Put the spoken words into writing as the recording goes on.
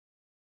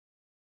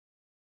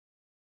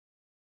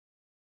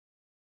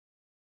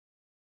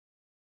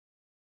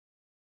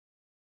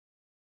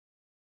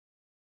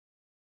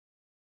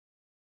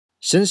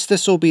Since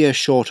this will be a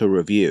shorter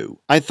review,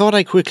 I thought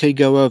I'd quickly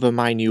go over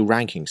my new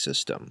ranking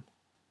system.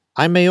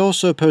 I may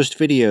also post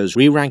videos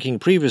re-ranking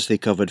previously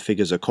covered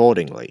figures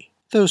accordingly,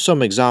 though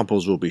some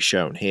examples will be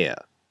shown here.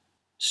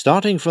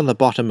 Starting from the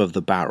bottom of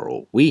the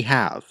barrel, we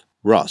have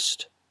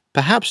Rust.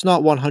 Perhaps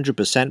not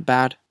 100%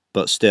 bad,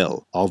 but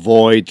still,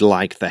 avoid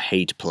like the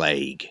hate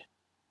plague.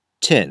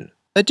 Tin.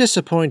 A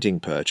disappointing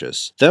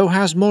purchase, though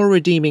has more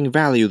redeeming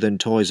value than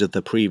toys of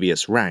the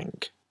previous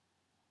rank.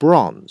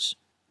 Bronze.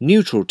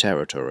 Neutral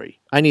territory.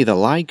 I neither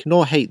like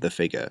nor hate the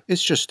figure,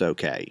 it's just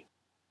okay.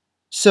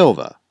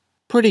 Silver.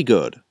 Pretty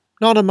good.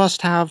 Not a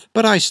must-have,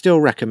 but I still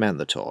recommend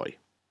the toy.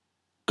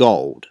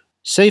 Gold.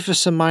 Save for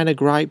some minor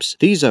gripes,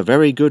 these are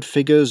very good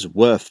figures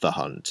worth the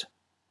hunt.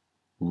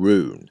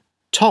 Rune.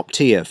 Top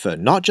tier for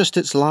not just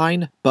its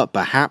line, but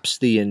perhaps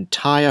the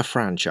entire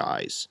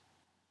franchise.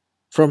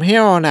 From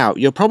here on out,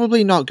 you're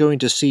probably not going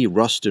to see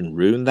Rust and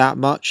Rune that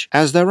much,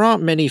 as there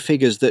aren't many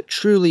figures that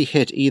truly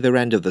hit either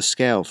end of the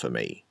scale for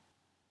me.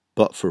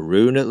 But for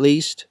Rune at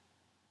least,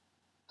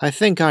 I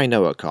think I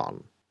know a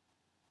con.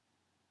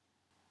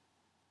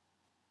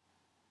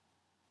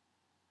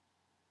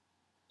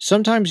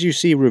 Sometimes you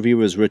see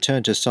reviewers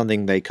return to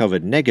something they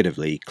covered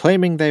negatively,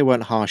 claiming they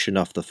weren't harsh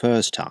enough the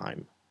first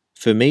time.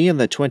 For me in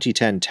the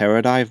 2010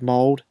 Terradive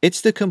mold,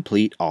 it's the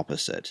complete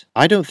opposite.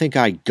 I don't think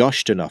I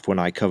gushed enough when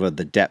I covered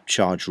the depth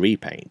charge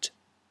repaint.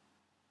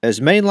 As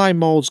mainline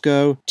molds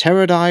go,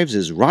 Terradive's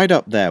is right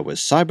up there with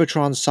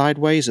Cybertron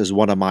Sideways as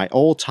one of my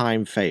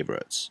all-time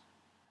favorites.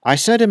 I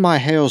said in my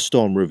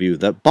Hailstorm review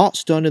that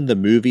bots done in the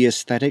movie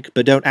aesthetic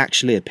but don't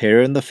actually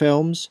appear in the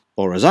films,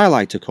 or as I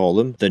like to call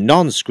them, the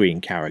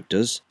non-screen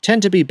characters,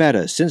 tend to be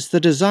better since the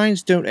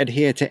designs don't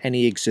adhere to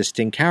any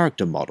existing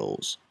character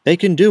models. They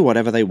can do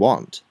whatever they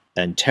want,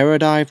 and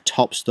Terradive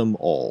tops them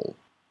all.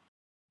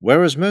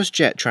 Whereas most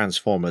jet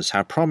transformers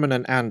have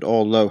prominent and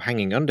or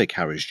low-hanging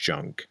undercarriage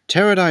junk,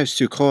 Terradive's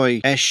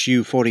Sukhoi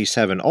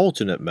Su-47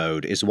 alternate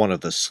mode is one of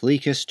the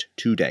sleekest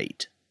to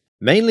date.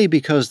 Mainly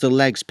because the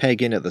legs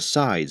peg in at the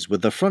sides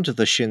with the front of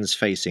the shins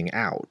facing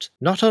out,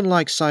 not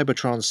unlike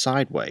Cybertron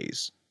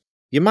Sideways.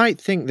 You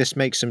might think this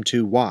makes them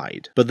too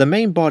wide, but the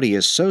main body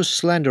is so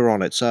slender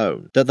on its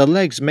own that the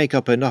legs make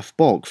up enough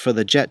bulk for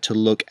the jet to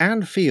look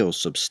and feel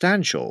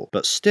substantial,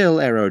 but still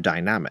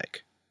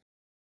aerodynamic.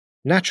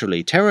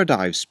 Naturally,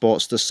 Terradive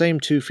sports the same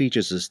two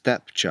features as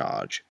depth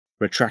charge,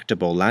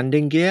 retractable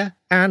landing gear,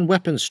 and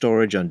weapon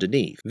storage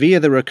underneath,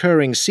 via the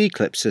recurring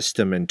C-clip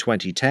system in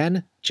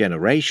 2010,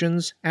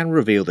 Generations, and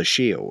Reveal the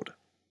Shield.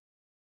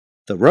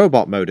 The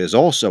robot mode is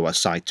also a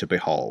sight to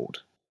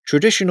behold.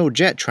 Traditional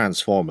jet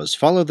transformers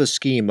follow the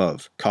scheme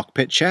of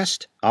cockpit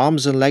chest,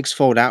 arms and legs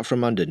fold out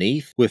from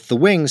underneath, with the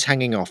wings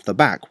hanging off the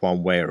back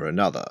one way or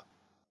another.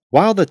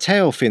 While the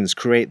tail fins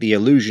create the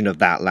illusion of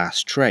that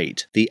last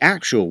trait, the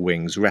actual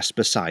wings rest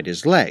beside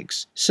his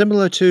legs,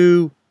 similar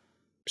to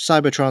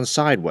Cybertron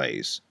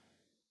Sideways.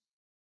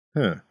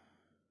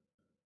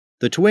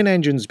 The twin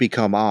engines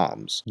become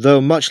arms,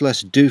 though much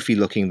less doofy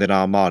looking than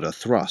Armada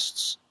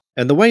thrusts,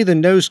 and the way the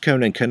nose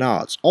cone and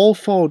canards all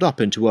fold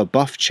up into a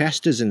buff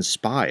chest is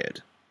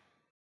inspired.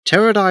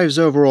 Terradive's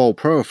overall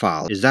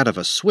profile is that of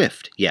a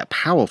swift yet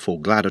powerful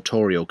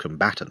gladiatorial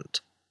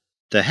combatant.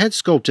 The head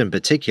sculpt in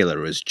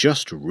particular is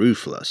just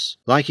ruthless,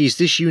 like he's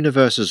this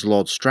universe's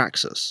Lord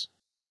Straxus.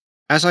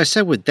 As I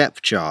said with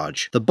Depth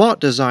Charge, the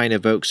bot design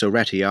evokes a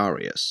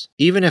Retiarius,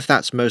 even if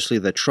that's mostly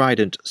the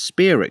trident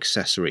spear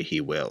accessory he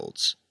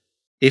wields.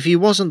 If he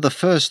wasn't the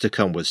first to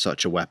come with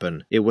such a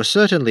weapon, it was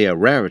certainly a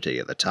rarity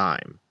at the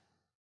time.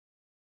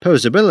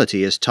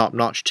 Posability is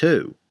top-notch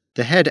too.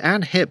 The head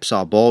and hips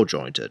are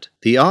ball-jointed,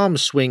 the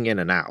arms swing in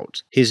and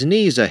out, his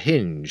knees are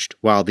hinged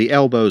while the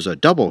elbows are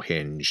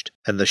double-hinged,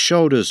 and the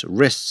shoulders,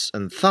 wrists,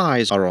 and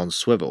thighs are on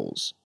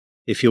swivels.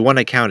 If you want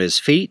to count his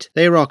feet,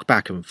 they rock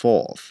back and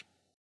forth.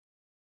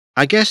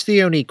 I guess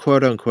the only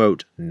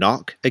quote-unquote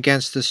knock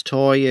against this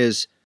toy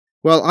is,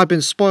 well, I've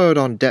been spoiled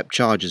on Depth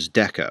Charge's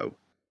deco.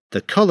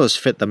 The colours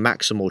fit the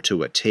Maximal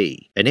to a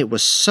T, and it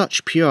was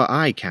such pure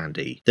eye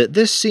candy that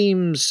this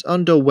seems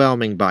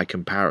underwhelming by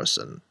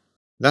comparison.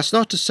 That's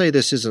not to say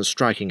this isn't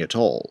striking at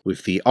all,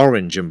 with the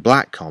orange and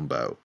black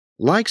combo.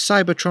 Like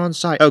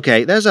Cybertron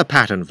okay, there's a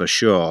pattern for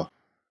sure.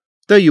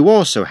 Though you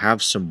also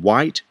have some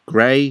white,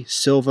 grey,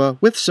 silver,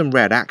 with some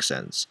red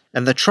accents,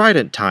 and the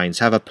Trident tines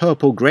have a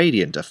purple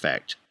gradient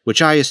effect,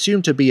 which I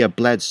assume to be a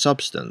bled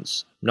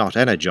substance, not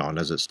energon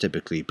as it's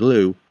typically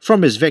blue,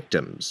 from his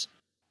victims.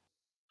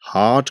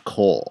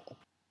 Hardcore.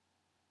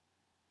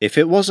 If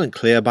it wasn't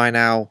clear by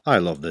now, I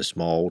love this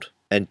mold,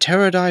 and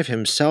Terradive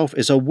himself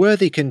is a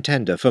worthy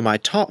contender for my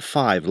top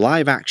 5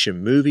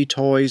 live-action movie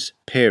toys,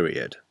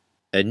 period.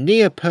 A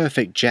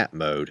near-perfect jet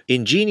mode,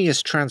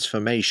 ingenious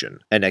transformation,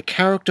 and a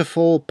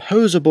characterful,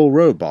 posable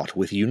robot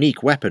with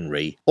unique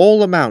weaponry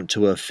all amount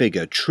to a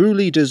figure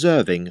truly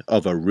deserving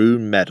of a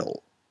Rune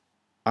medal.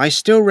 I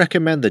still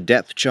recommend the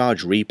Depth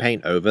Charge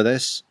repaint over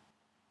this,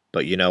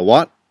 but you know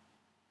what?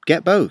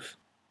 Get both.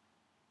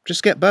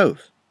 Just get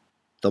both.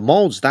 The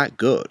mold's that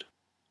good.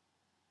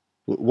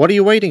 What are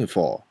you waiting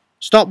for?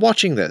 Stop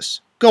watching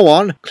this. Go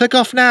on, click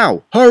off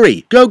now.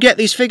 Hurry, go get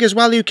these figures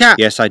while you can.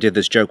 Yes, I did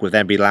this joke with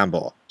MB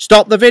Lambor.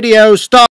 Stop the video, stop!